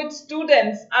 My good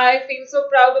students, I feel so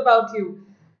proud about you.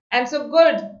 And so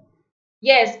good.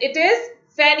 Yes, it is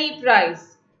Fanny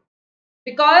Price.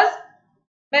 Because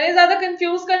मैंने ज़्यादा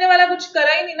confuse करने वाला कुछ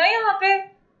करा ही नहीं ना यहाँ पे,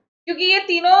 क्योंकि ये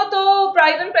तीनों तो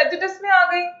Pride and Prejudice में आ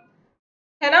गई,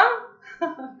 है ना?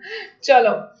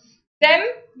 चलो. Then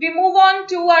we move on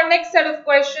to our next set of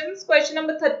questions. Question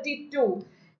number 32.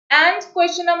 And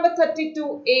question number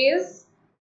 32 is,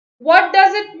 what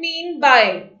does it mean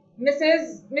by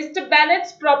Mr.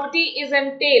 Bennet's property is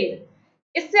entailed?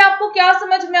 इससे आपको क्या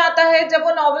समझ में आता है जब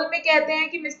वो नॉवल में कहते हैं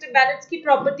कि मिस्टर बेनेट्स की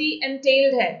प्रॉपर्टी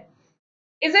entailed है?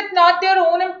 Is it not their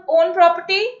own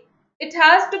property? It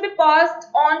has to be passed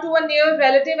on to a near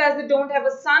relative as they don't have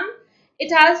a son.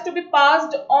 It has to be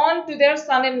passed on to their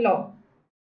son-in-law.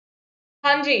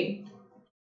 हाँ जी.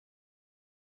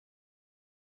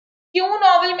 क्यों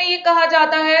novel में ये कहा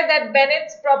जाता है that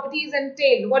Bennett's property is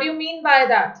entailed? What do you mean by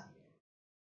that?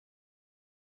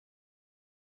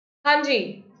 हाँ जी.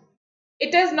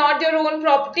 It is not their own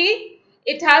property.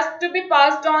 It has to be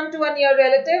passed on to a near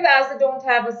relative as they don't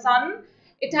have a son.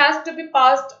 It has to be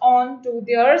passed on to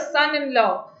their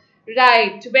son-in-law.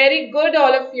 Right. Very good,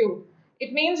 all of you.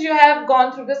 It means you have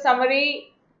gone through the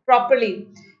summary properly.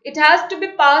 It has to be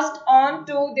passed on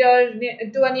to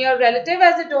a near relative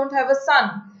as they don't have a son.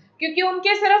 क्योंकि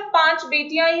उनके सिर्फ 5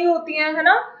 बेटियां ही होती हैं, है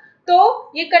ना?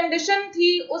 तो ये कंडीशन थी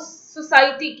उस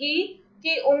सोसाइटी की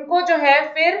कि उनको जो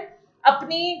है फिर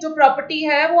अपनी जो प्रॉपर्टी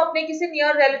है वो अपने किसी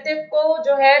नियर रिलेटिव को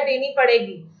जो है देनी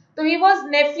पड़ेगी. तो he was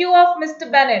Neiphiu of mister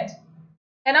Bennett,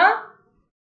 है ना?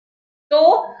 तो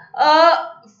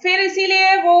फिर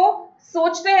इसीलिए वो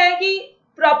सोचते हैं कि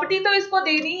प्रॉपर्टी तो इसको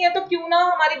देनी है, तो क्यों ना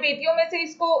हमारी बेटियों में से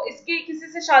इसकी किसी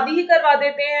से शादी ही करवा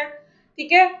देते हैं,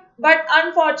 ठीक है? बट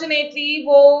अनफॉर्चुनेटली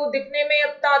वो दिखने में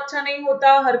इतना अच्छा नहीं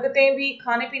होता, हरकतें भी,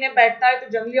 खाने पीने बैठता है तो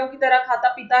जंगलियों की तरह खाता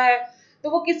पीता है, तो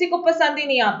वो किसी को पसंद ही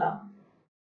नहीं आता.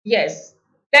 Yes.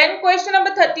 Then question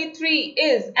number 33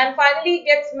 is, and finally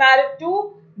gets married to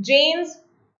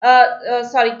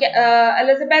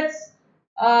Elizabeth's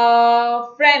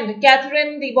friend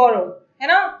Catherine de Bourgh, है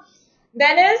ना?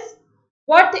 Then is,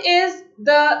 what is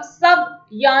the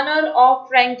sub-genre of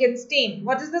Frankenstein?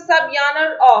 What is the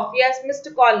sub-genre of? Yes,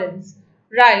 Mr. Collins.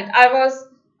 Right. I was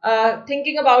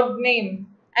thinking about name.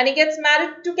 And he gets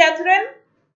married to Catherine.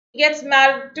 He gets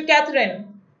married to Catherine.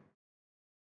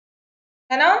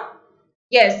 है ना?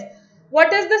 Yes.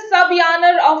 What is the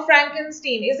sub-genre of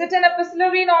Frankenstein? Is it an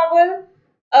epistolary novel,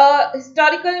 a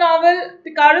historical novel,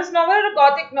 picaresque novel, or a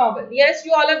gothic novel? Yes,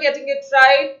 you all are getting it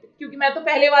right. क्योंकि मैं तो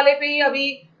पहले वाले पे ही अभी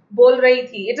बोल रही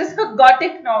थी. It is a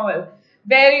gothic novel.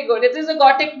 Very good. It is a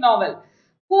gothic novel.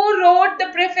 Who wrote the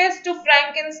preface to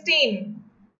Frankenstein?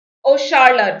 O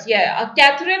Charlotte, ये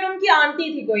कैथरीन उनकी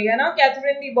आंटी थी कोई, है ना,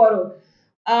 कैथरीन दी बोरो,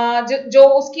 जो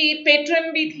उसकी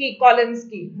पेट्रन भी थी कॉलिंस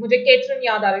की, मुझे कैथरीन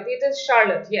याद आ रही थी, it is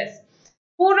Charlotte, yes.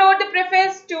 Who wrote the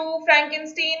preface to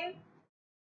फ्रैंकेनस्टीन?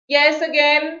 Yes,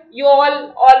 again, you all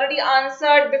already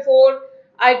answered before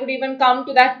I could even come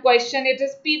to that question. It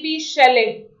is P.B. Shelley.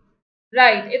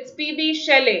 Right, it's P.B.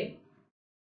 Shelley.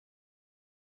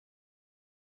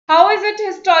 How is it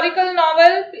historical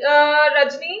novel,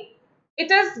 Rajni?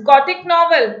 It is Gothic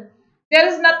novel. There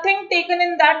is nothing taken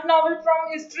in that novel from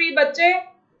history, बच्चे.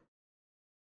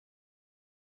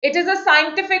 It is a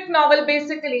scientific novel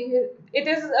basically.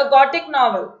 It is a Gothic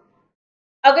novel.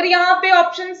 अगर यहाँ पे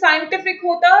option scientific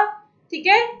होता, ठीक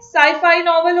है, sci-fi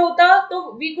novel होता, तो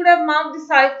we could have marked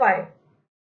sci-fi.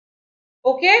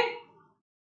 Okay?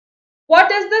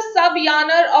 What is the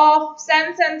sub-genre of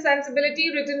Sense and Sensibility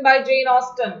written by Jane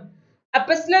Austen?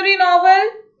 Epistolary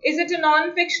novel? Is it a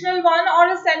non-fictional one or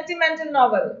a sentimental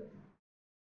novel?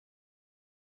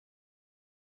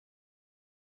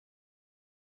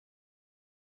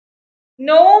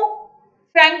 No,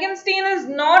 Frankenstein is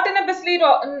not an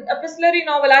epistolary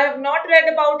novel. I have not read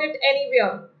about it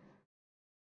anywhere.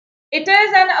 It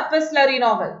is an epistolary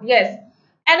novel. Yes.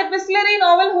 An epistolary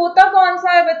novel होता कौन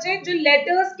सा है बच्चे? जो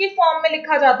letters की form में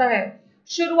लिखा जाता है.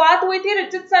 शुरुआत हुई थी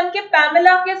रिचर्डसन के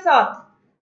पैमेला के साथ.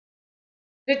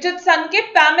 रिचर्डसन के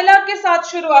पैमेला के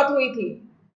साथ शुरुआत हुई थी.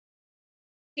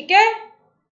 ठीक है.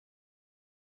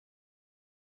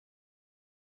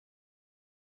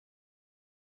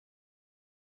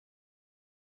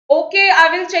 Okay, I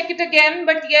will check it again,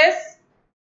 but yes.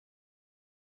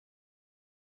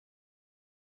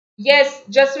 Yes,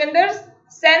 Jaswinder's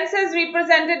sense is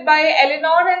represented by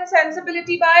Eleanor and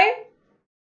sensibility by.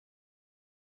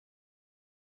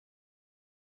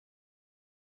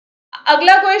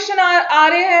 अगला क्वेश्चन आ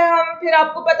रहे हैं हम, फिर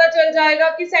आपको पता चल जाएगा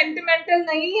कि सेंटिमेंटल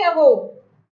नहीं है वो.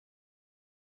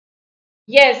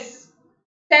 Yes,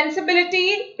 sensibility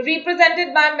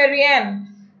represented by Marianne.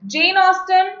 Jane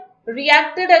Austen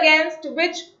reacted against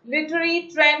which literary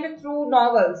trend through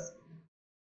novels?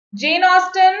 Jane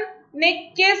Austen ने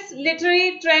किस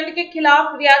लिटरेरी ट्रेंड के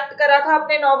खिलाफ रिएक्ट करा था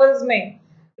अपने नॉवेल्स में?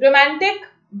 रोमांटिक,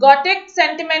 गॉथिक,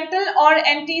 सेंटिमेंटल और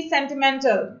एंटी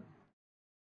सेंटिमेंटल?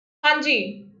 हाँ जी.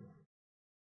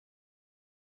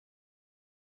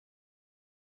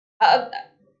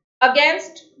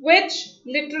 Against which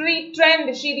literary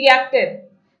trend she reacted?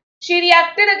 She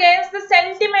reacted against the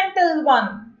sentimental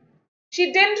one. She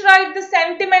didn't write the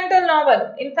sentimental novel.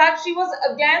 In fact, she was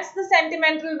against the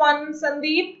sentimental one,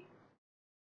 Sandeep.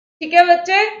 ठीक है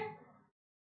बच्चे,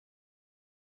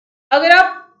 अगर आप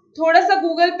थोड़ा सा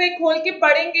Google पे खोल के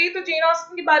पढ़ेंगे तो जेन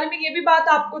ऑस्टन के बारे में ये भी बात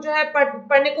आपको जो है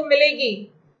पढ़ने को मिलेगी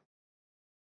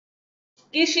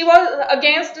कि she was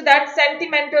against that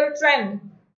sentimental trend.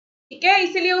 ठीक है,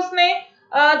 इसीलिए उसने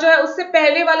जो है उससे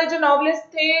पहले वाले जो नॉवलिस्ट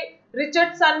थे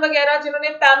रिचर्डसन वगैरह, जिन्होंने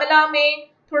पैमेला में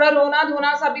थोड़ा रोना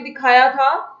धोना सा भी दिखाया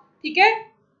था, ठीक है,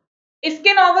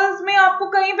 इसके नॉवेल्स में आपको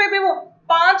कहीं पे भी वो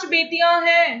 5 बेटियां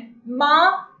हैं,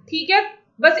 माँ, ठीक है,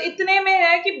 बस इतने में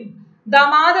है कि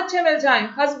दामाद अच्छे मिल जाएं,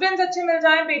 हस्बैंड्स अच्छे मिल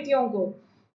जाएं बेटियों को,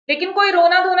 लेकिन कोई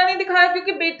रोना धोना नहीं दिखाया,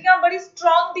 क्योंकि बेटियां बड़ी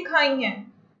स्ट्रांग दिखाई हैं,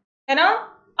 है ना,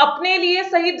 अपने लिए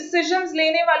सही डिसीजंस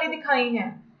लेने वाली दिखाई हैं.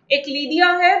 एक लीडिया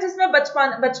है जिसमें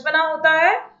बचपना होता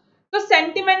है, तो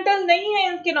सेंटिमेंटल नहीं है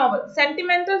इनके novel.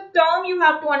 Sentimental term you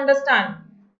have to understand,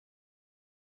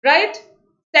 right.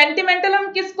 Sentimental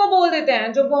हम किसको बोल देते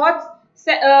हैं? जो बहुत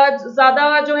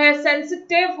ज्यादा जो है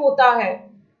सेंसिटिव होता है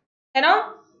ना,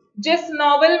 जिस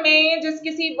नॉवल में, जिस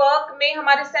किसी वर्क में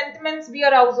हमारे सेंटिमेंट्स भी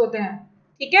अराउज होते हैं.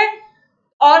 ठीक है.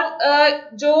 और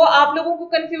जो आप लोगों को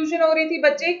कंफ्यूजन हो रही थी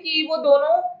बच्चे कि वो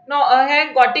दोनों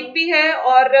है, गॉटिक भी है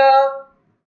और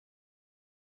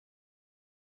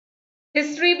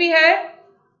हिस्ट्री भी है,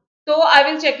 तो I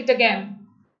will check it again.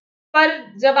 पर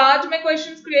जब आज मैं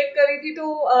क्वेश्चंस क्रिएट कर रही थी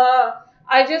तो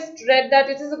I just read that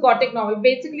it is a गॉटिक novel,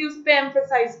 basically उस पे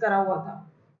एम्फसाइज करा हुआ था.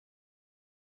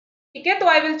 ठीक है, तो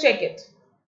I will check it.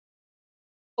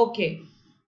 Okay.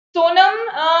 Sonam,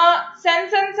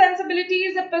 sense and sensibility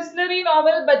is a एपिस्टलरी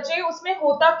novel. बच्चे, उसमें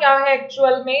होता क्या है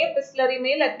एक्चुअल में एपिस्टलरी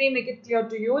में? Let me make it clear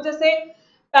to you. जैसे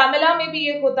पैमेला में भी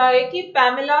ये होता है कि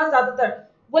पैमेला ज्यादातर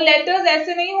वो लेटर्स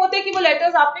ऐसे नहीं होते कि वो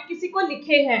लेटर्स आपने किसी को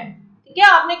लिखे हैं, ठीक है,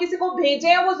 आपने किसी को भेजे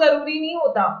हैं, वो जरूरी नहीं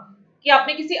होता कि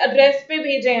आपने किसी एड्रेस पे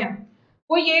भेजे हैं.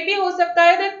 वो ये भी हो सकता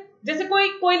है कि जैसे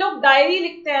कोई लोग डायरी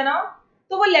लिखते हैं ना,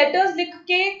 तो वो लेटर्स लिख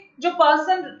के जो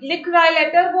पर्सन लिख रहा है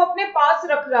लेटर, वो अपने पास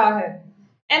रख रहा है,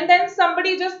 and then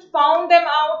somebody just found them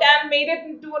out and made it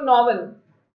into a novel.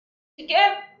 ठीक है,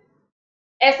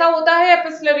 ऐसा होता है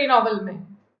एपिस्टलरी नॉवल में,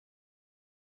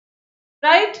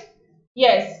 right.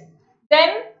 Yes.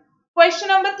 Then Question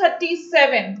number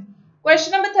 37.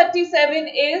 Question number 37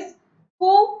 is,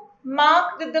 who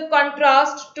marked the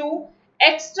contrast to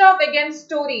extravagant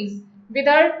stories with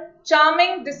her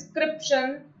charming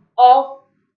description of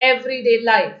everyday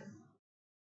life?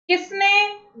 किसने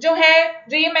जो है,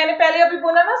 जो ये मैंने पहले अभी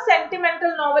बोला ना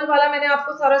सेंटिमेंटल नॉवल वाला, मैंने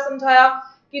आपको सारा समझाया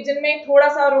कि जिनमें थोड़ा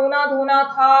सा रोना धोना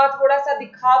था, थोड़ा सा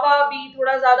दिखावा भी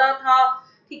थोड़ा ज्यादा था,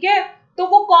 ठीक है। तो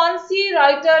वो कौन से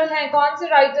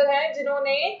राइटर हैं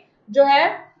जिन्होंने जो है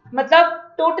मतलब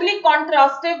टोटली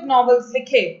कॉन्ट्रास्टिव नॉवेल्स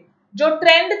लिखे, जो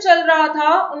ट्रेंड चल रहा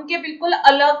था उनके बिल्कुल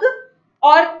अलग,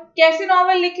 और कैसे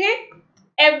नॉवल लिखे,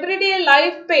 एवरीडे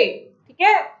लाइफ पे, ठीक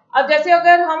है। अब जैसे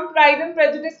अगर हम प्राइड एंड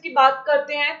प्रेजुडिस की बात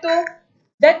करते हैं तो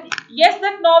that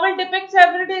novel depicts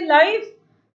everyday life,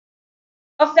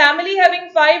 a family having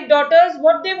 5 daughters,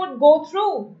 what they would go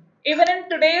through even in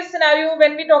today's scenario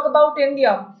when we talk about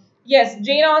India. Yes,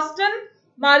 Jane Austen,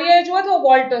 Maria Edgeworth और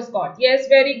Walter Scott. Yes,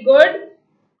 very good.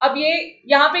 अब ये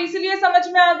यहाँ पे इसीलिए समझ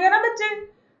में आ गया ना बच्चे,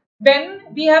 when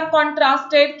we have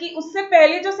contrasted कि उससे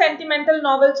पहले जो सेंटिमेंटल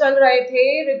नॉवल चल रहे थे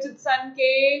रिचर्डसन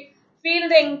के,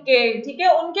 फील्डिंग के, ठीक है,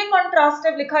 उनके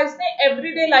कॉन्ट्रास्टिव लिखा इसने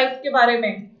एवरीडे लाइफ के बारे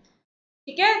में,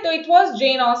 ठीक है। तो it was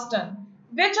Jane Austen.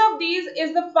 Which of these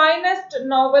is the finest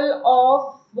novel of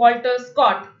Walter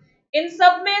Scott? इन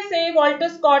सब में से वॉल्टर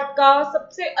स्कॉट का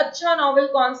सबसे अच्छा नॉवल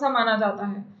कौन सा माना जाता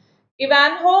है?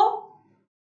 Ivanhoe,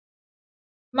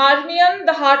 मार्मियन,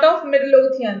 the heart of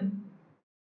Midlothian.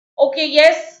 Okay,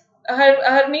 yes,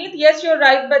 Harmeet, yes, you're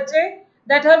right, बच्चे,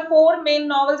 that her 4 main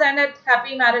novels end at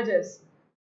happy marriages.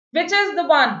 Which is the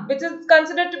one which is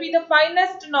considered to be the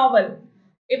finest novel?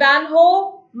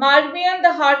 Ivanhoe, Marmion,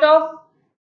 the Heart of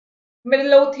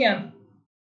Midlothian.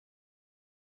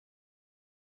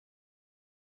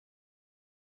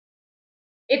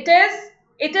 It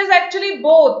is actually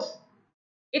both.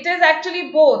 It is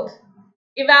actually both.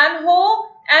 Ivanhoe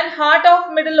and Heart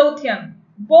of Midlothian.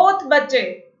 Both बच्चे,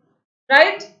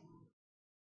 right?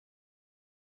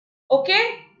 Okay?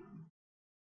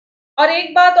 और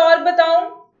एक बात और बताऊं,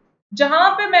 जहां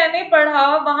पे मैंने पढ़ा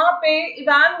वहां पे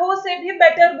इवानहो से भी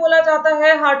बेटर बोला जाता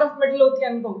है हार्ट ऑफ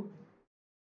मिडलोथियन को.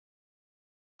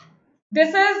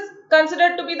 This is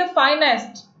considered to be the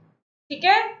finest, ठीक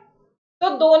है। तो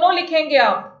दोनों लिखेंगे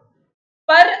आप,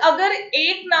 पर अगर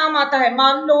एक नाम आता है,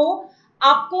 मान लो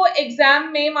आपको एग्जाम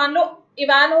में मान लो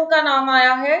इवानहो का नाम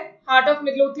आया है, हार्ट ऑफ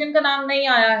मिडलोथियन का नाम नहीं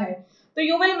आया है, तो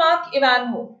यू विल मार्क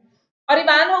इवानहो, और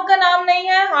इवानहो का नाम नहीं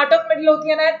है, हार्ट ऑफ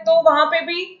मिडलोथियन है, तो वहां पे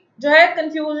भी जो है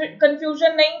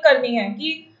कंफ्यूजन नहीं करनी है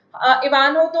कि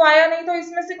इवानहो तो आया नहीं, तो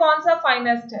इसमें से कौन सा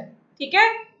फाइनेस्ट है, ठीक है।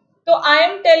 तो I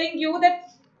am telling you that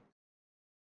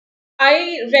I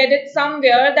read it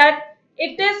somewhere that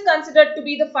it is considered to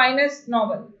be the finest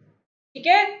novel.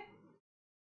 Okay.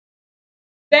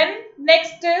 Then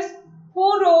next is, who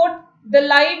wrote the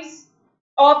lives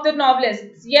of the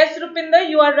novelists? Yes, Rupinder,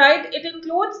 you are right. It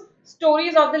includes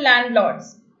stories of the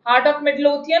landlords. Heart of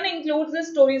Midlothian includes the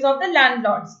stories of the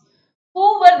landlords. Who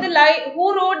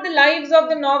wrote the lives of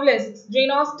the novelists?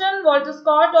 Jane Austen, Walter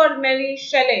Scott, or Mary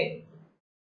Shelley?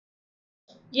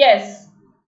 Yes.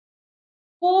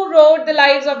 Who wrote the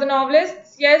lives of the novelists?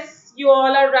 Yes, you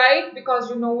all are right because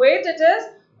you know it. It is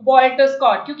Walter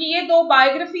Scott. क्योंकि ये 2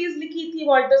 biographies लिखी थी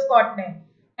Walter Scott ने,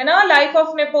 है ना, life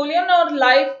of Napoleon और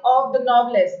life of the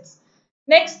नॉवलिस्ट्स.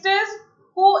 Next is,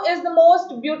 who is the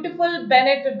most beautiful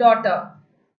Bennet daughter?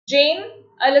 Jane,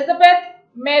 Elizabeth,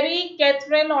 Mary,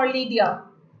 Catherine, or Lydia?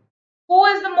 Who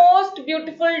is the most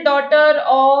beautiful daughter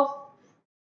of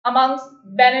amongst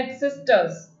Bennet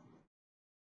sisters?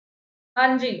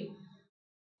 हाँ जी.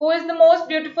 Who is the most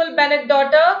beautiful Bennet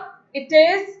daughter? It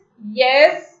is,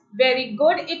 yes, very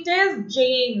good. It is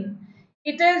Jane.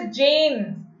 It is Jane.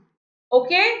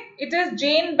 Okay? It is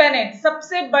Jane Bennet.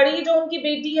 सबसे बड़ी जो उनकी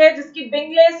बेटी है जिसकी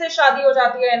Bingley से शादी हो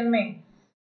जाती है इनमें.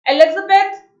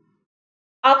 एलिजाबेथ,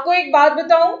 आपको एक बात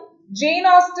बताऊं, जेन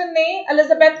ऑस्टन ने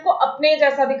एलिजाबेथ को अपने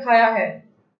जैसा दिखाया है,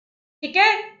 ठीक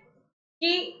है,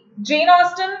 कि Jane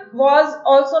Austen was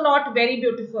also not very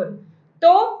beautiful.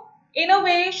 तो in a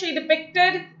way she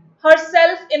depicted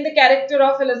herself in the character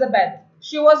of Elizabeth.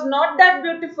 She was not that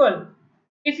beautiful.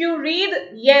 If you read,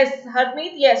 yes,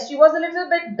 Harmeet, yes, she was a little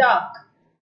bit dark.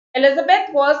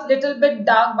 Elizabeth was little bit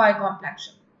dark by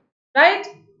complexion,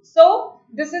 right? So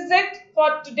this is it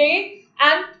for today,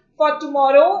 and for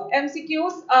tomorrow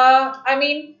MCQs,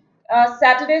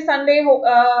 Saturday, Sunday,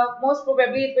 most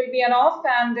probably it will be an off,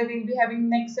 and they will be having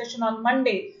next session on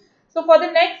Monday. So for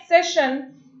the next session,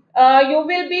 you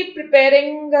will be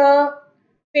preparing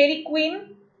Fairy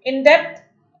Queen in depth.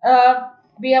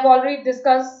 We have already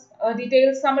discussed a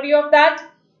detailed summary of that,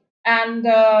 and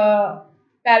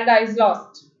Paradise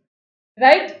Lost,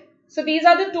 right? So these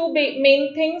are the two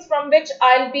main things from which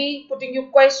I'll be putting you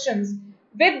questions.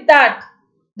 With that,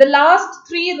 the last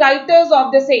three writers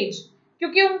of this age,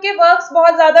 क्योंकि उनके works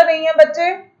बहुत ज़्यादा नहीं है बच्चे,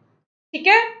 ठीक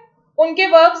है, उनके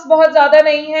works बहुत ज़्यादा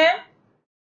नहीं है,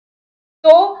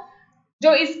 तो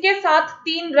जो इसके साथ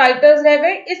तीन राइटर्स रह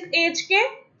गए, इस एज के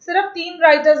सिर्फ तीन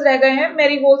राइटर्स रह गए हैं,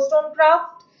 Mary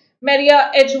wollstonecraft,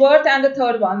 Maria Edgeworth, and the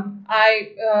third one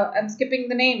I am skipping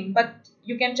the name, but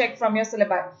you can check from your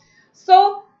syllabi.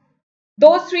 So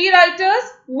those three writers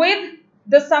with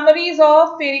the summaries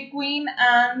of Fairy Queen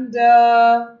and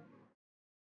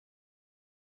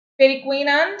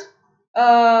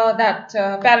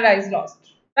Paradise Lost,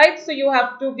 right? So you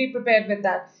have to be prepared with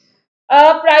that.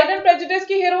 Pride and Prejudice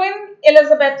की heroine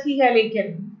Elizabeth ही है, लेकिन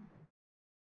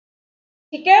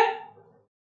ठीक है,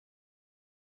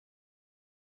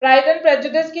 pride and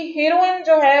prejudice की heroine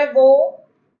जो है वो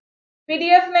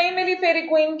PDF नहीं मिली फेरी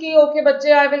क्वीन की. ओके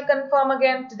बच्चे, I will confirm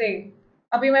again today.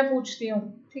 अभी मैं पूछती हूँ,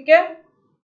 ठीक है.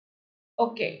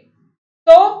 ओके,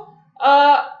 तो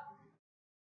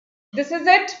this is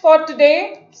it for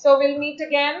today. So we'll meet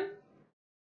again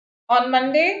on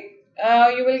Monday.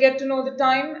 You will get to know the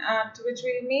time at which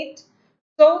we'll meet.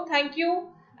 So thank you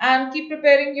and keep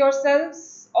preparing yourselves.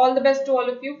 All the best to all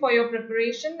of you for your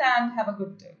preparation and have a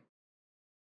good day.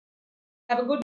 Have a good